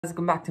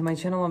Welcome back to my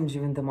channel. I'm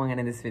ZeeNunew, and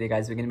in this video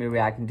guys we're going to be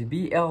reacting to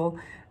BL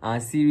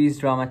series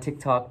drama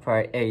TikTok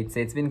part 8. So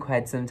it's been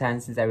quite some time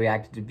since I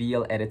reacted to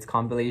BL edits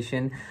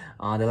compilation.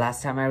 The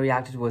last time I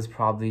reacted was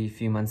probably a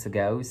few months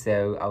ago,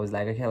 so I was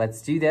like, okay,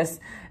 let's do this.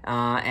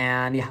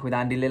 And yeah,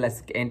 without delay,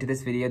 let's get into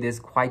this video. There's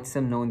quite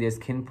some known. There's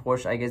Kin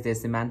Porsche, I guess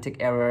there's semantic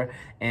error,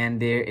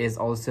 and there is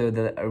also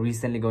the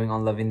recently going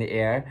on Love in the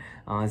Air.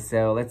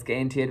 So let's get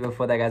into it.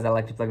 Before that guys, I'd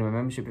like to plug my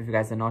membership. If you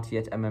guys are not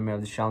yet a member of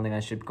the channel, then I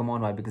should come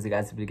on. Why? Because you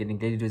guys will be getting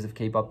daily doses of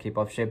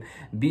K-pop ship,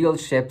 BL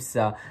ships,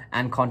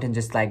 and content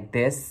just like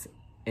this,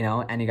 you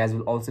know. And you guys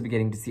will also be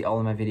getting to see all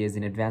of my videos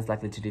in advance,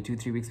 like literally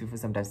 2-3 weeks before,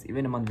 sometimes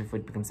even a month before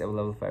it becomes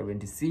available for everyone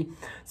to see.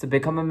 So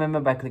become a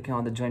member by clicking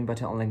on the join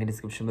button or link in the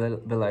description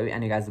below,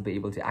 and you guys will be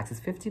able to access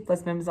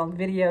 50+ members on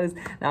the videos.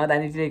 Now that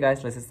today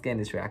guys, let's just get in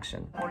this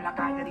reaction.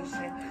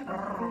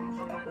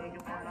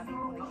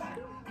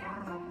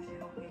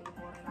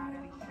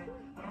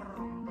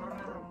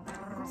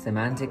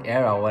 Semantic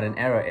error, what an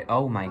error.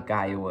 Oh my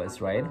god, it was,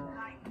 right?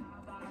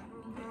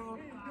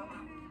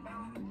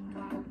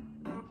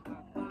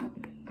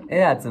 It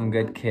had some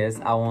good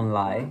kiss, I won't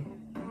lie.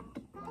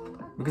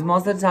 Because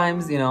most of the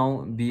times, you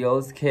know,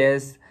 BL's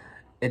kiss,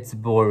 it's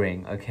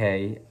boring,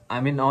 okay? I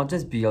mean, not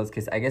just BL's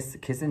kiss, I guess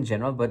kiss in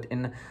general, but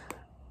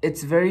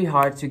it's very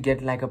hard to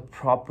get like a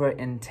proper,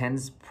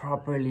 intense,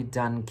 properly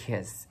done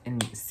kiss in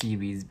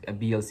series, a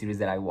BL series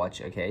that I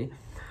watch, okay?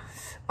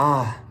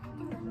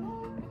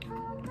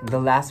 The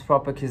last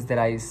proper kiss that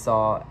I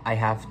saw, I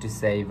have to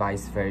say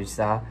vice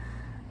versa.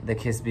 The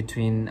kiss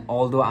between,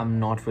 although I'm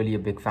not really a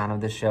big fan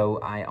of the show,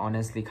 I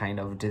honestly kind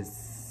of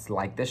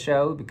dislike the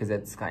show because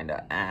it's kind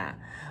of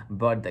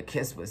but the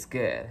kiss was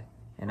good,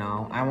 you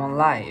know. I won't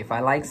lie, if I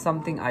like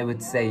something I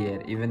would say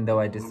it, even though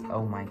I just,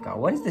 oh my god,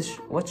 what is this?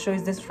 What show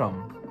is this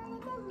from?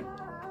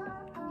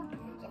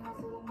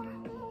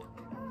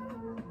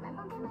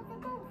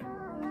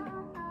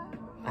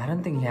 I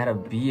don't think he had a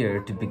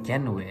beard to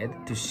begin with,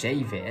 to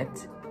shave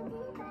it.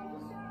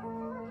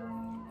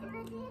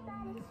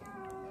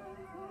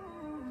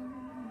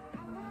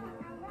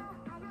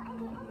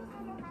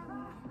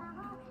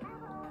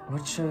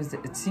 What show is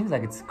it? It seems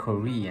like it's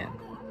Korean.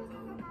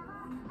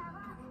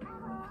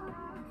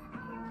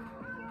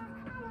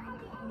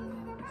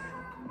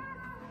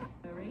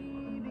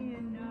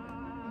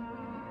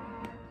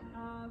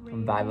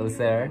 From Bible,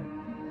 sir.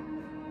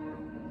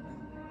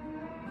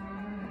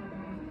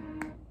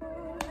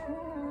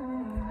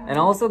 And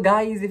also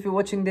guys, if you're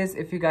watching this,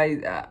 if you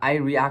guys, I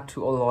react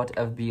to a lot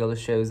of BL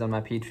shows on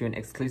my Patreon,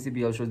 exclusive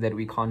BL shows that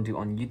we can't do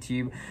on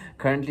YouTube.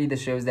 Currently, the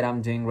shows that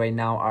I'm doing right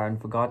now are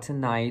Unforgotten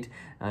Night,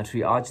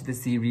 Triage the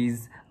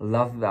series,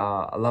 Love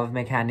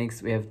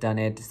Mechanics, we have done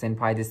it,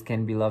 Senpai This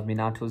Can Be Love,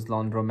 Minato's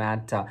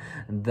Laundromat,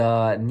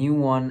 the new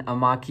one,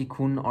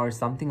 Amaki-kun or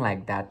something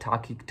like that,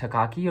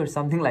 Takaki or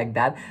something like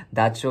that.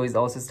 That show is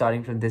also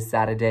starting from this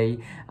Saturday.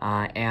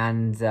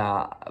 And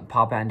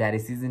Papa and Daddy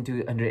Season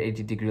 2,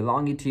 180-degree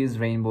Longitudes,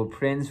 Rainbow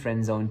Prince,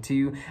 Friend Zone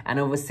 2, and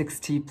over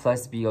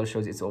 60+ BL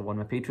shows. It's over on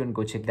my Patreon.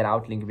 Go check that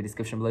out. Link in the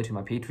description below to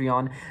my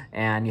Patreon.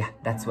 And yeah,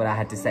 that's what I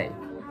had to say.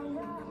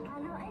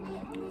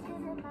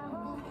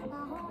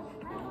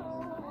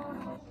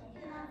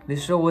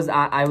 This show was,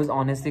 I was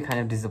honestly kind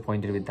of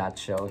disappointed with that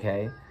show,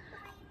 okay?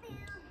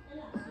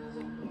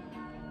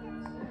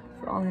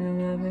 I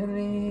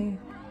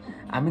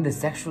mean, the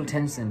sexual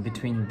tension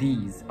between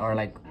these are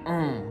like,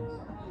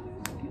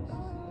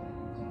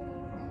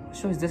 What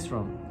show is this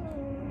from?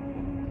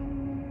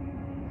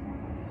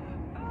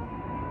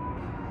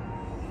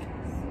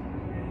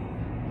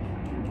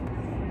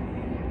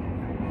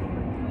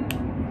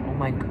 Oh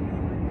my god.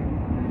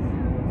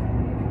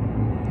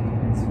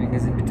 His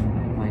fingers in between.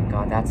 Oh my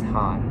god, that's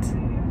hot.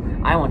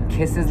 I want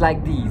kisses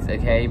like these,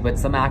 okay? But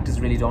some actors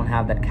really don't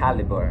have that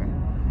caliber.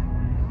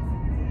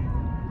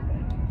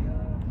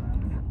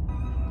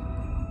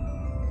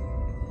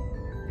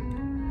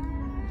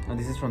 Oh,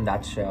 this is from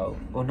that show.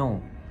 Oh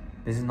no,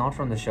 this is not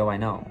from the show I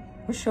know.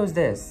 Which show is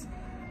this?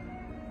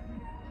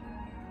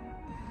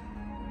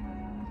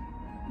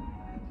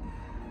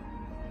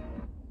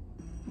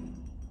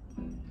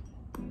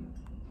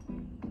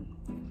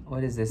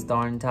 What is this?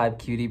 Darn Type,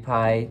 Cutie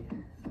Pie,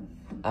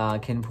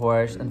 Kin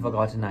Porsche,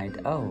 Unforgotten Night.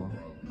 Oh.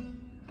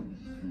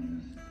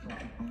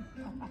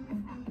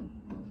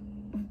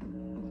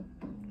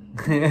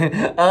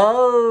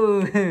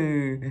 Oh!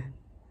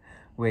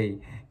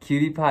 Wait,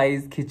 Cutie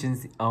Pie's kitchen.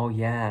 Oh,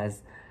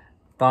 yes.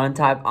 Darn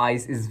Type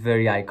Ice is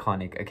very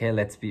iconic, okay?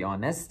 Let's be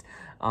honest.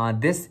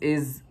 This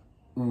is...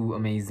 Ooh,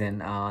 amazing.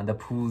 The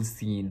pool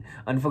scene.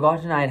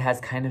 Unforgotten Night has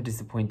kind of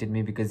disappointed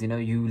me because, you know,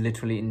 you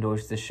literally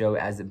endorsed the show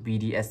as a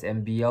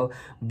BDSM BL,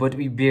 but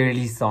we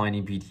barely saw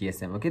any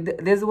BDSM, okay?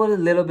 There's a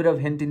little bit of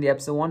hint in the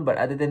episode 1, but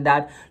other than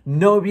that,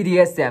 no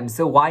BDSM.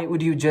 So why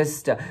would you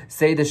just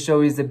say the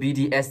show is a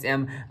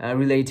BDSM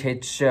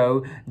related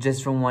show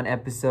just from one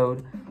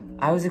episode?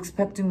 I was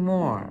expecting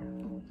more.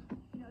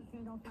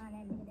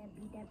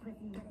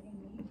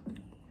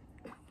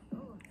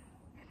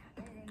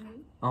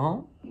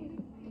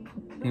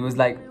 He was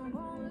like,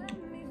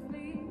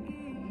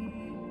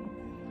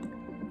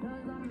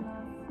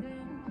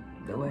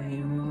 the way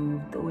you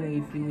move, the way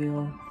you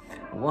feel.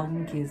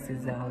 One kiss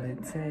is all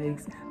it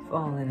takes.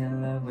 Falling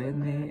in love with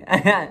me.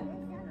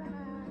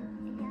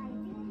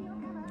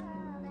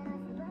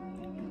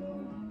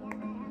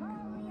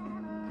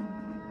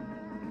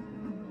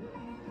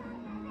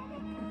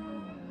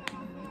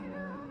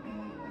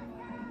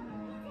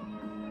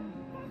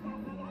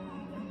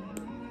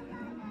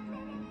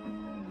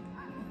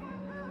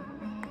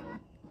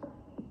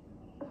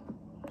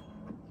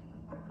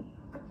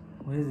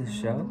 What is this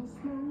show?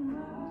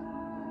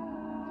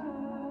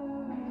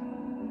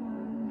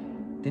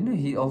 Didn't know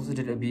he also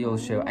did a BL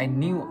show. I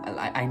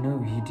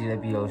know he did a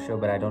BL show,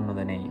 but I don't know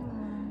the name.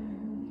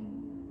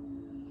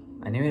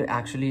 I knew it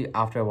actually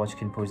after I watched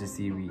Kinpo's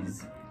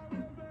series.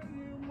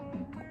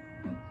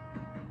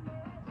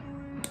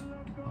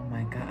 Oh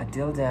my god, a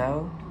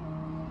dildo.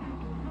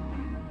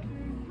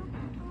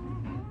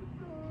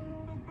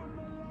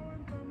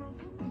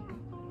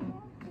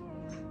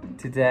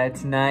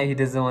 Tonight he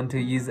doesn't want to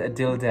use a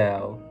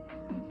dildo.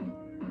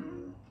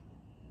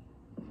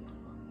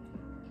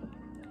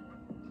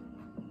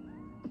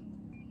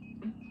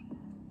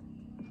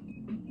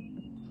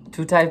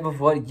 Two type of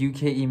what?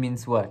 UKE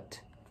means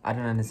what? I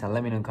don't understand.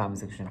 Let me know in the comment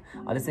section.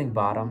 Are they saying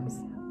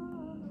bottoms?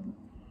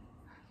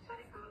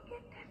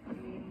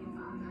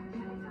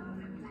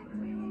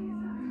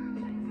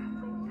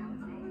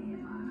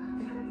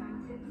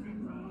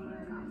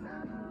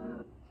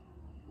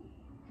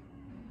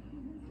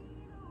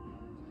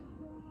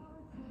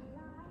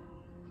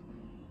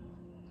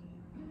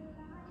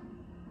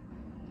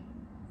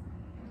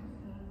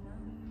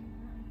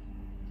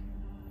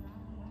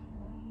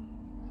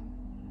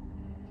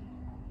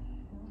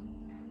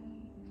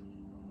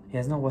 He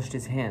has not washed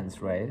his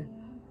hands, right?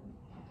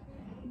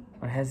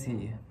 Or has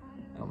he?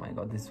 Oh my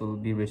god, this will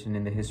be written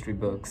in the history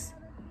books.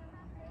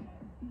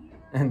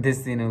 And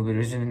this scene will be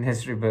written in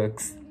history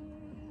books.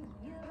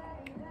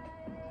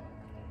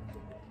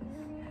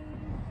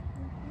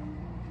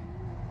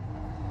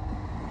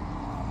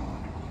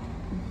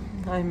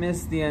 I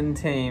miss the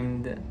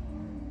Untamed.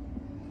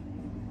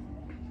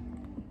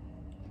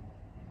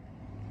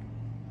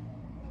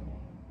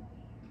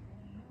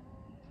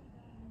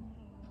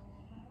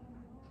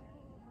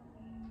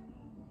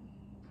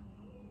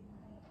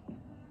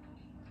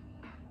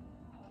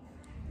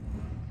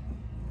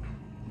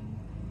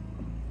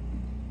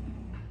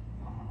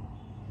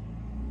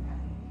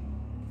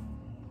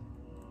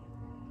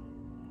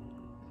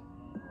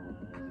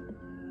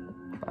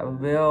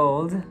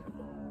 BibleBuild.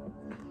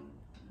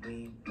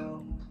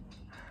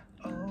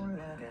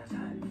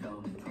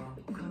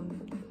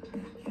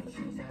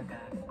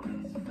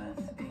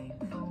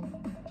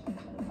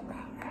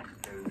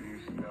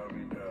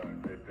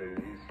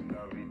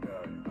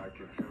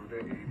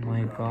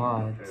 My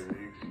god.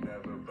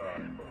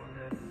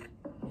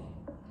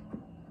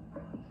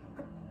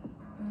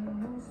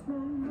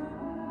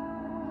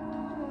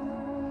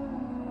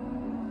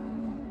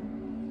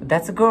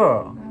 That's a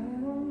girl.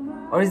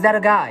 Or is that a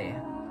guy?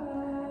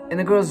 In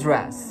a girl's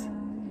dress.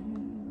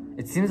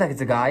 It seems like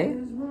it's a guy.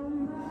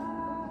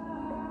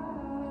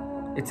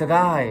 It's a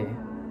guy.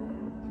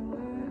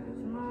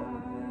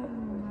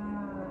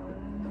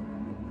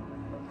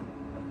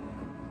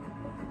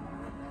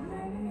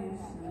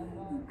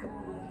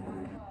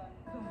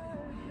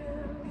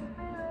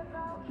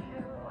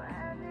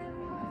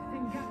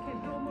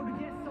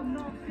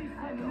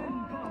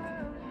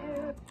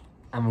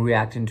 I'm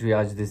reacting to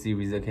watch this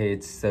series, okay?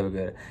 It's so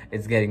good.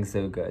 It's getting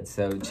so good.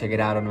 So check it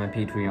out on my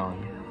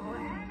Patreon.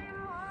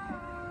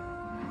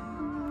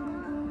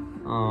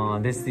 Oh,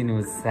 this scene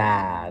was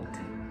sad.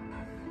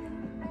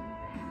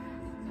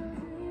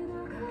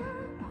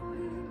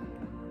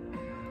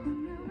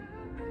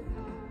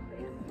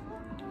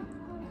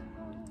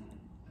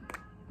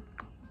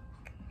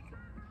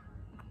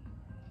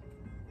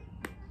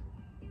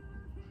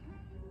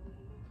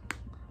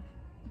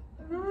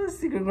 Oh,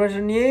 secret crush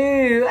on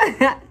you.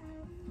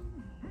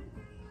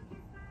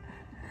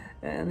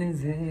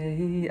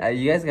 And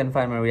you guys can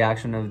find my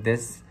reaction of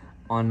this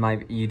on my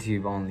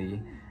YouTube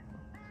only.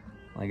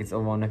 Like, it's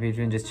over on my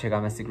Patreon. Just check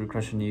out my Secret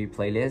Crush on You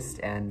playlist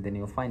and then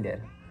you'll find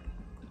it.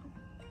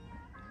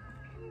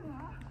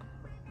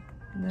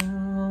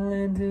 Down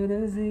into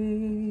the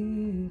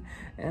sea,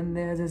 and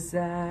there's a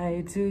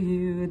side to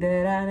you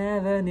that I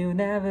never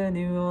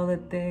knew all the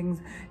things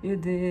you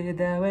did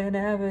that were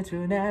never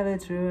true,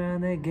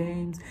 and the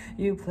games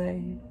you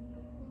played.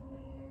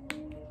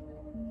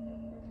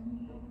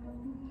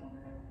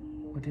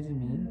 What did it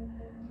mean?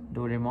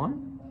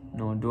 Doraemon?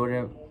 No,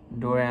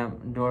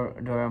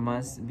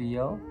 Doraemon's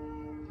BL?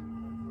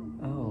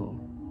 Oh.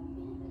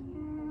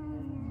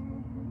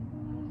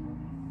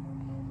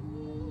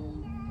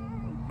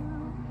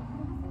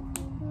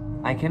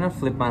 I cannot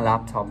flip my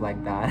laptop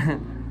like that.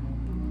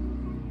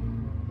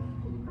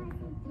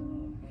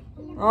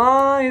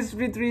 Oh,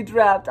 History 3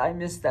 Trapped. I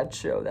missed that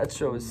show. That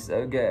show was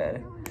so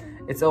good.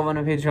 It's over on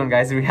my Patreon,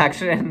 guys.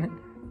 Reaction.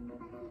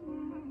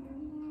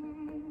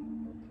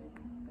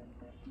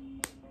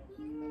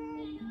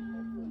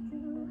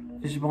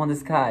 Fish Upon the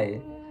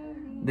Sky.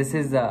 This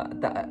is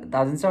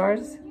 1,000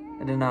 stars?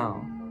 I don't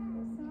know.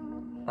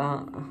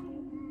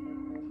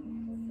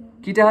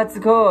 Kita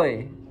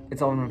Hatsukoi.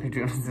 It's all on my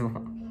Patreon as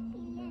well.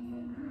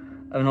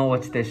 I've not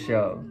watched this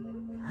show.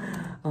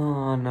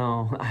 Oh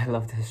no, I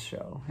love this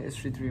show.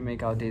 History 3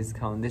 Make Our Days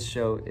Count. This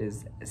show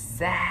is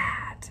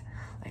sad.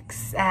 Like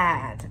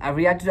sad. I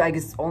reacted to, I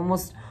guess,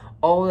 almost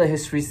all the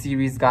history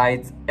series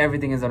guides.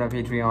 Everything is on our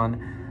Patreon.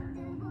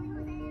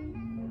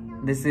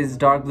 This is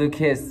Dark Blue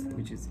Kiss,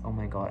 which is, oh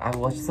my god, I've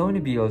watched so many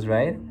BLs,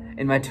 right?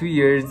 In my 2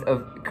 years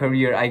of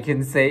career, I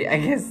can say, I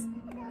guess.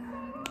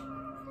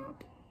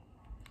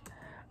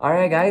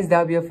 Alright guys,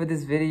 that'll be it for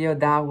this video.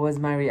 That was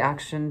my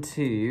reaction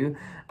to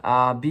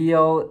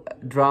BL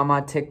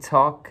drama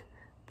TikTok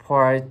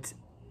part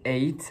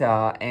 8,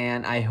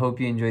 and I hope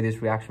you enjoyed this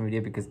reaction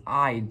video because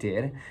I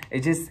did.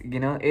 It just,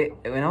 you know,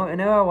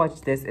 whenever I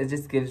watch this, it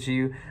just gives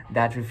you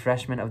that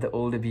refreshment of the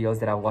older BLs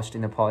that I watched in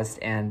the past,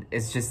 and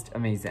it's just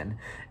amazing.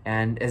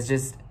 And it's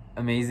just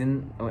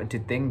amazing to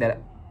think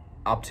that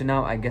up to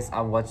now, I guess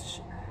I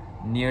watched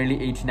nearly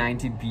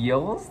 80-90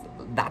 BLs.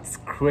 That's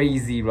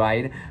crazy,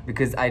 right?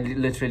 Because I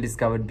literally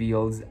discovered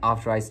BLs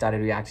after I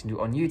started reacting to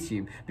on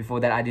YouTube.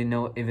 Before that, I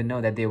didn't even know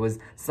that there was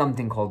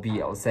something called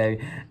BL. So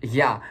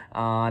yeah,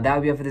 that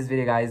will be it for this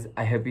video, guys.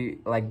 I hope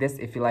you like this.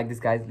 If you like this,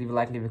 guys, leave a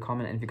like, leave a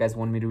comment, and if you guys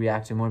want me to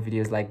react to more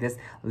videos like this,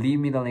 leave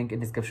me the link in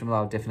the description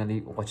below. I'll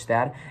definitely watch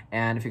that.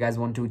 And if you guys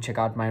want to check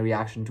out my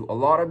reaction to a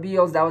lot of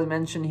BLs that was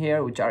mentioned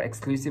here, which are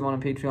exclusive on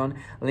Patreon,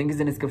 link is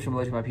in the description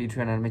below to my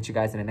Patreon, and I'll meet you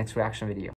guys in the next reaction video.